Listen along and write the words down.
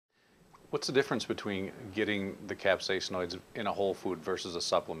What's the difference between getting the capsaicinoids in a whole food versus a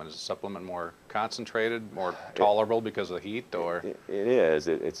supplement? Is a supplement more concentrated, more tolerable because of the heat, or? It is.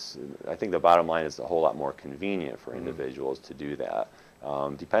 I think the bottom line is a whole lot more convenient for individuals to do that.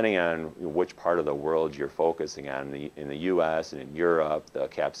 Depending on which part of the world you're focusing on, in the U.S. and in Europe, the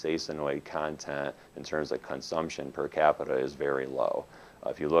capsaicinoid content in terms of consumption per capita is very low.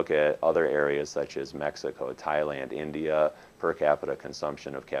 If you look at other areas such as Mexico, Thailand, India, per capita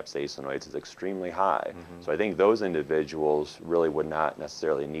consumption of capsaicinoids is extremely high. So I think those individuals really would not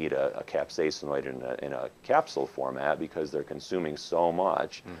necessarily need a capsaicinoid in a capsule format because they're consuming so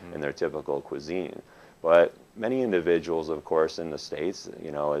much in their typical cuisine. But many individuals, of course, in the States,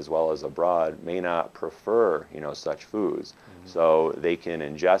 as well as abroad, may not prefer, such foods. So they can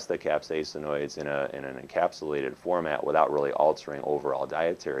ingest the capsaicinoids in an encapsulated format without really altering overall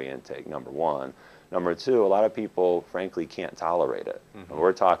dietary intake, number one. Number two, a lot of people, frankly, can't tolerate it. And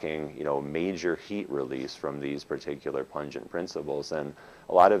we're talking, major heat release from these particular pungent principles. And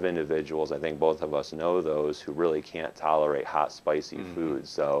a lot of individuals, I think both of us know those, who really can't tolerate hot, spicy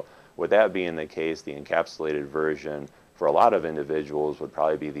foods. So with that being the case, the encapsulated version for a lot of individuals would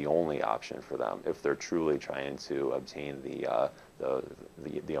probably be the only option for them if they're truly trying to obtain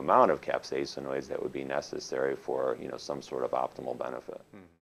the amount of capsaicinoids that would be necessary for some sort of optimal benefit.